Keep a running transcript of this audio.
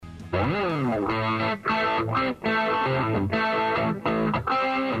Good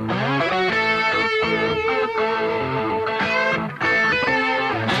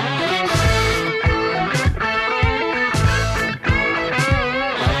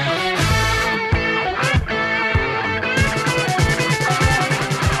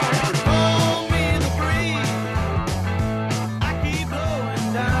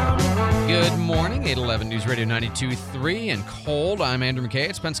morning, 811 News Radio 92.3 and cold. I'm Andrew McKay.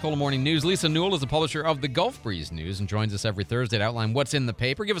 It's Pensacola Morning News. Lisa Newell is the publisher of the Gulf Breeze News and joins us every Thursday to outline what's in the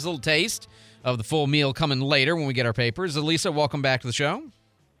paper. Give us a little taste of the full meal coming later when we get our papers. Lisa, welcome back to the show.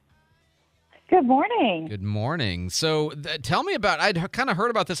 Good morning. Good morning. So tell me about, I'd kind of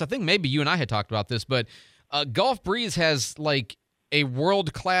heard about this. I think maybe you and I had talked about this, but Gulf Breeze has like a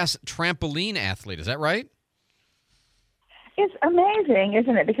world-class trampoline athlete. Is that right? It's amazing,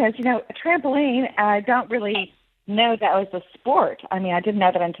 isn't it? Because, you know, trampoline, I don't really know that was a sport. I mean, I didn't know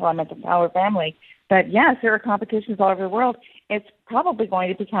that until I met the Power family. But, yes, there are competitions all over the world. It's probably going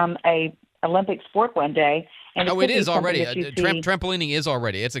to become a Olympic sport one day. And it is already. Trampolining is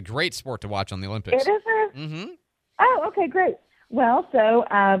already. It's a great sport to watch on the Olympics. It is? Mm-hmm. Oh, okay, great. Well, so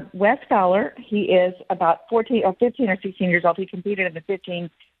Wes Fowler, he is about 14 or 15 or 16 years old. He competed in the 15,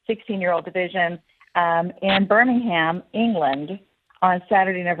 16-year-old division in Birmingham, England, on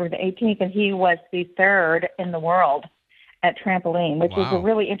Saturday, November the 18th, and he was the third in the world at trampoline, which was a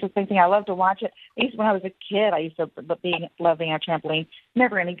really interesting thing. I love to watch it. At least when I was a kid, I used to love being on trampoline.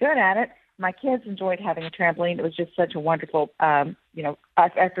 Never any good at it. My kids enjoyed having a trampoline. It was just such a wonderful,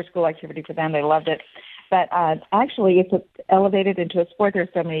 after-school activity for them. They loved it. But actually, it's elevated into a sport. There's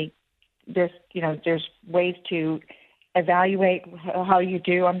there's ways to evaluate how you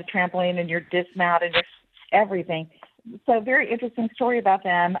do on the trampoline and your dismount and just everything. So very interesting story about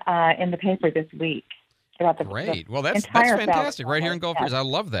them in the paper this week. Great. Well, that's fantastic right here in Gulf Breeze. I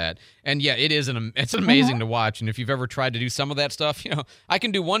love that. And, yeah, it's amazing to watch. And if you've ever tried to do some of that stuff, you know, I can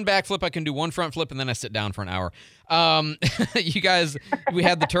do one backflip, I can do one front flip, and then I sit down for an hour. You guys, we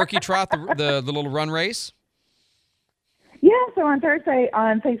had the turkey trot, the little run race. Yeah, so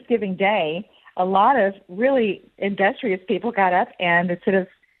on Thanksgiving Day, a lot of really industrious people got up, and instead of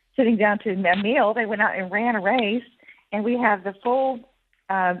sitting down to a meal, they went out and ran a race. And we have the full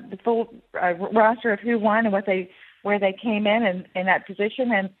roster of who won and where they came in that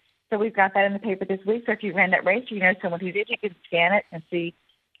position. And so we've got that in the paper this week. So if you ran that race, you know someone who did, you can scan it and see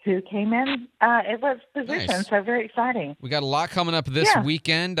who came in what position. Nice. So very exciting. We got a lot coming up this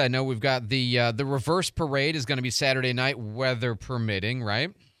weekend. I know we've got the reverse parade is going to be Saturday night, weather permitting,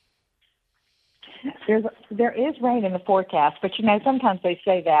 right? There is rain in the forecast, but you know sometimes they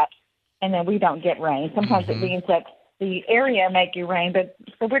say that, and then we don't get rain. Sometimes it means that the area may get rain,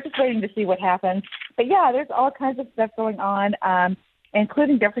 so we're just waiting to see what happens. But yeah, there's all kinds of stuff going on,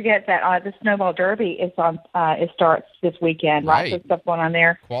 including, don't forget that the Snowball Derby is on. It starts this weekend. Right. Lots of stuff going on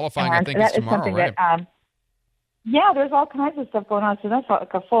there. Qualifying, I think, is tomorrow, right? There's all kinds of stuff going on. So that's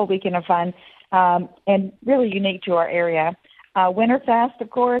like a full weekend of fun, and really unique to our area. Winterfest, of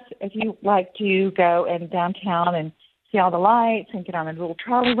course, if you like to go in downtown and see all the lights and get on a little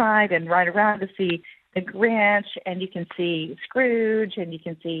trolley ride and ride around to see the Grinch, and you can see Scrooge, and you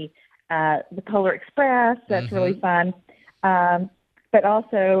can see the Polar Express. That's really fun. But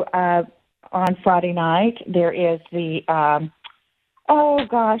also on Friday night, there is the,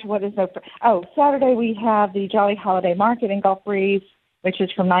 Saturday we have the Jolly Holiday Market in Gulf Breeze, which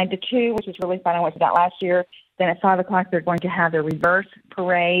is from 9 to 2, which is really fun. I went to that last year. Then at 5 o'clock, they're going to have their reverse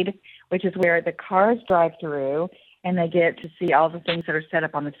parade, which is where the cars drive through, and they get to see all the things that are set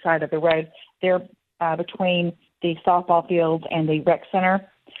up on the side of the road. They're between the softball field and the rec center.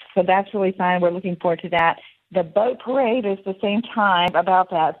 So that's really fun. We're looking forward to that. The boat parade is the same time, about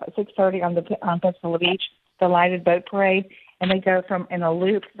that, 6:30 on Pensacola Beach, the lighted boat parade. And they go in a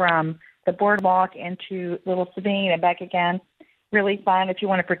loop from the boardwalk into Little Sabine and back again. Really fun. If you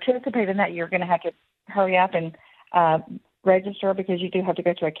want to participate in that, you're going to have to hurry up and register, because you do have to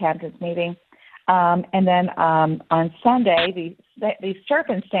go to a captain's meeting. And then on Sunday, the Surf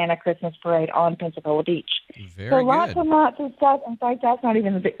and Santa Christmas Parade on Pensacola Beach. Very so lots good. and lots of stuff. In fact, that's not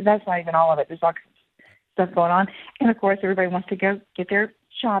even all of it. There's all kinds of stuff going on. And of course, everybody wants to go get their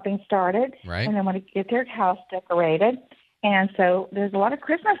shopping started, right? And then want to get their house decorated. And so there's a lot of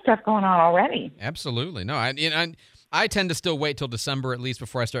Christmas stuff going on already. Absolutely. No, I tend to still wait till December at least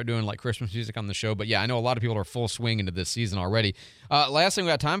before I start doing like Christmas music on the show. But yeah, I know a lot of people are full swing into this season already. Last thing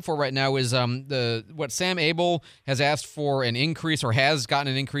we got time for right now is what Sam Abel has asked for an increase, or has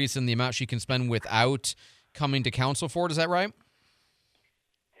gotten an increase in the amount she can spend without coming to council for it. Is that right?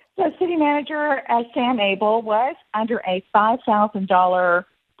 So city manager Sam Abel was under a $5,000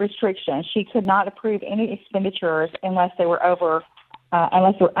 restriction. She could not approve any expenditures unless they were under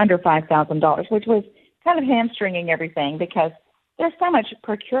 $5,000, which was kind of hamstringing everything because there's so much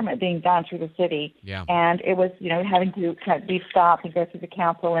procurement being done through the city. Yeah. And it was, having to kind of be stopped and go through the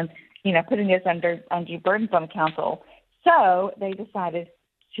council and, putting this undue burdens on the council. So they decided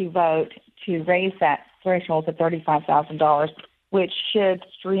to vote to raise that threshold to $35,000, which should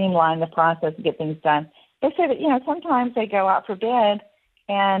streamline the process and get things done. They say that, sometimes they go out for bid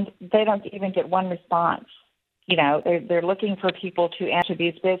and they don't even get one response. They're looking for people to answer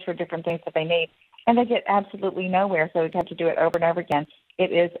these bids for different things that they need, and they get absolutely nowhere, so they have to do it over and over again.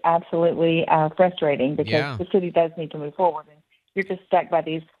 It is absolutely frustrating because the city does need to move forward, and you're just stuck by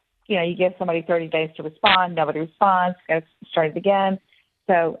these, you give somebody 30 days to respond, nobody responds, got to start it again.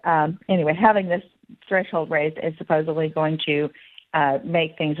 So anyway, having this threshold raised is supposedly going to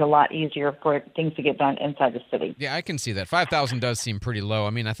make things a lot easier for things to get done inside the city. Yeah, I can see that. 5,000 does seem pretty low. I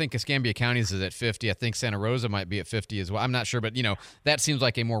mean, I think Escambia County's is at 50. I think Santa Rosa might be at 50 as well. I'm not sure, but, that seems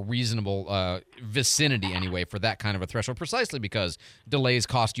like a more reasonable vicinity anyway for that kind of a threshold, precisely because delays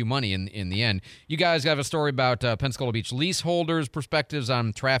cost you money in the end. You guys have a story about Pensacola Beach leaseholders' perspectives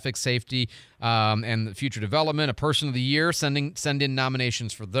on traffic safety and the future development. A Person of the Year, send in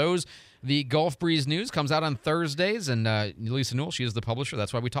nominations for those. The Gulf Breeze News comes out on Thursdays, and Lisa Newell, she is the publisher.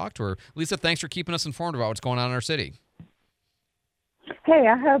 That's why we talked to her. Lisa, thanks for keeping us informed about what's going on in our city. Hey,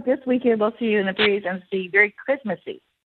 I hope this weekend we'll see you in the breeze and see very Christmassy.